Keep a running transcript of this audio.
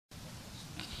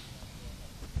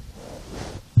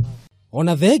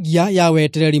Ona thengia ya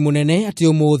wetereri munene ati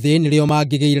umuthi nirio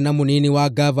mangigire na munini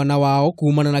wa ngavana wao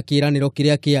kumana na kiraniro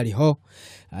kiria kiariho.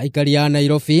 Aikari a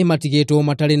Nairobi matigitwo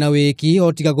matari na wiki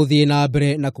otiga guthie na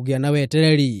mbere na kugia na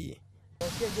wetereri.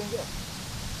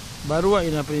 Barua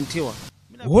inaprintiwa.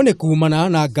 Wone kumana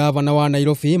na ngavana wa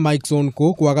Nairobi Mike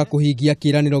Sonko kwaga kuhingia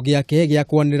kiraniro giake gia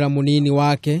kwanirira munini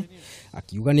wake,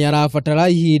 akiuga ni arabatara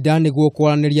ihinda niguo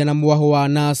kwaraniria na mwaho wa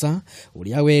NASA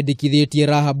uria yendekithitie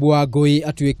Rahab Wangui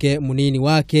atuike munini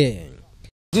wake.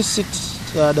 This seat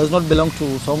does not belong to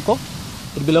Sonko.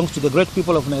 It belongs to the great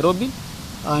people of Nairobi,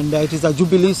 and it is a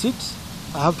jubilee seat.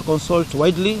 I have to consult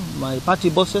widely my party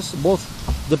bosses, both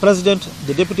the president,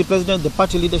 the deputy president, the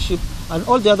party leadership, and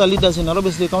all the other leaders in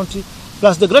Nairobi City County,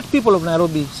 plus the great people of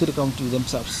Nairobi City County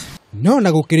themselves. No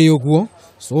na gukiri uguo,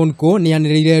 Sonko ni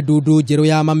anirire ndudu njeru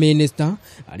ya maminista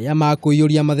aria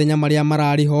makuiyuria mathenya maria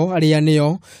marariho aria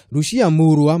niyo Rucia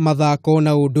Murwa mathako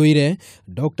na unduire,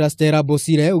 Dr. Stella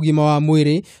Bosire ugima wa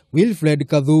mwiri, Wilfred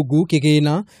Kathungu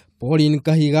kigina, Pauline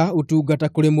Kahiga utungata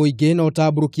kuri muingi na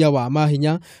utamburukia wa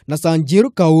mahinya, na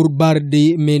Sanjiru Kaur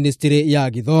Bardi ministry ya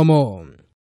githomo.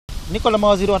 Niko na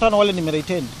mawaziri watano wale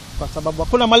nimeretain kwa sababu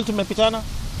hakuna mali tumepitana,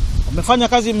 wamefanya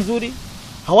kazi mzuri,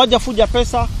 hawajafuja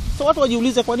pesa. So watu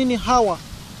wajiulize kwa nini hawa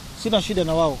sina shida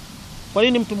na wao. Kwa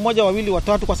nini mtu mmoja, wawili,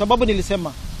 watatu? Kwa sababu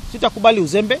nilisema sitakubali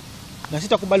uzembe na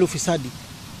sitakubali ufisadi.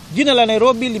 Jina la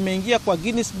Nairobi limeingia kwa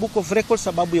Guinness Book of Records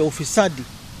sababu ya ufisadi.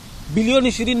 Bilioni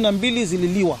 22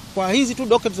 zililiwa kwa hizi tu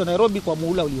docket za Nairobi kwa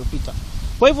muhula uliopita.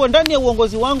 Kwa hivyo ndani ya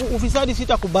uongozi wangu ufisadi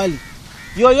sitakubali.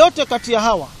 Yoyote kati ya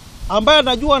hawa ambaye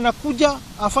anajua anakuja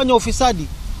afanya ufisadi,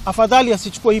 afadhali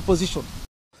asichukue hii position.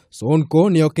 Sonko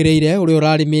ni okireire uri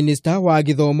urari minister wa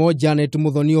githomo Janet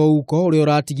Muthoni uko uri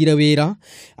uratigire wira,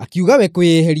 akiuga we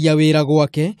kwiyeheria wira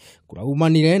gwake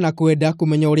kuraumanire na kwenda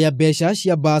kumenya uria mbeca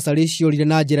cia basari ciorire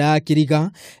na njira ya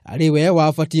kiriga, ariwe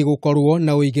wabatie gukorwo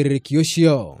na uigiririki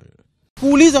ucio.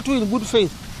 Kuuliza tu in good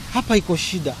faith, hapa iko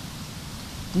shida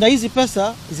na hizi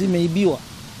pesa zimeibiwa,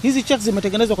 hizi checks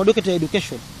zimetengenezwa kwa docket ya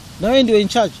education, na wewe ndio in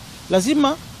charge,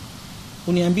 lazima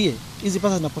uniambie hizi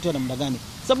pesa zinapotea namna gani.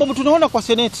 Sababu tunaona kwa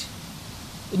senate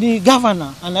ni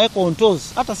governor anaweka on toes,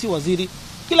 hata si waziri.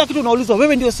 Kila kitu unaulizwa,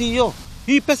 wewe ndio CEO,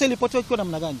 hii pesa ilipotea ikiwa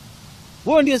namna gani?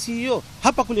 Wewe ndio CEO,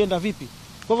 hapa kulienda vipi?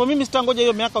 Kwa hivyo mimi sitangoja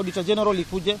hiyo miaka auditor general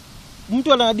ikuje.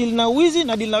 Mtu anadeal na wizi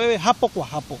na deal na wewe hapo kwa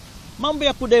hapo. Mambo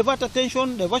ya kudivert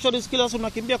attention, diversion is killers,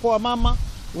 unakimbia kwa mama,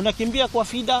 unakimbia kwa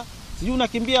fida, sijui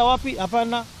unakimbia wapi?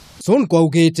 Hapana. Sonko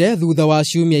augite thutha wa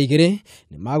ciumia igiri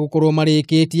ni magukorwo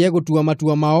marikitie gutua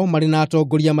matua mao mari na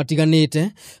atongoria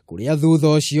matiganite, kuria thutha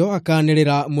ucio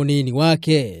akanirira munini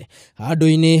wake.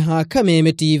 Handu-ini ha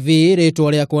Kameme TV,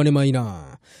 ritwa riakwa ni Maina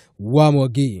wa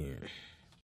Mwangi.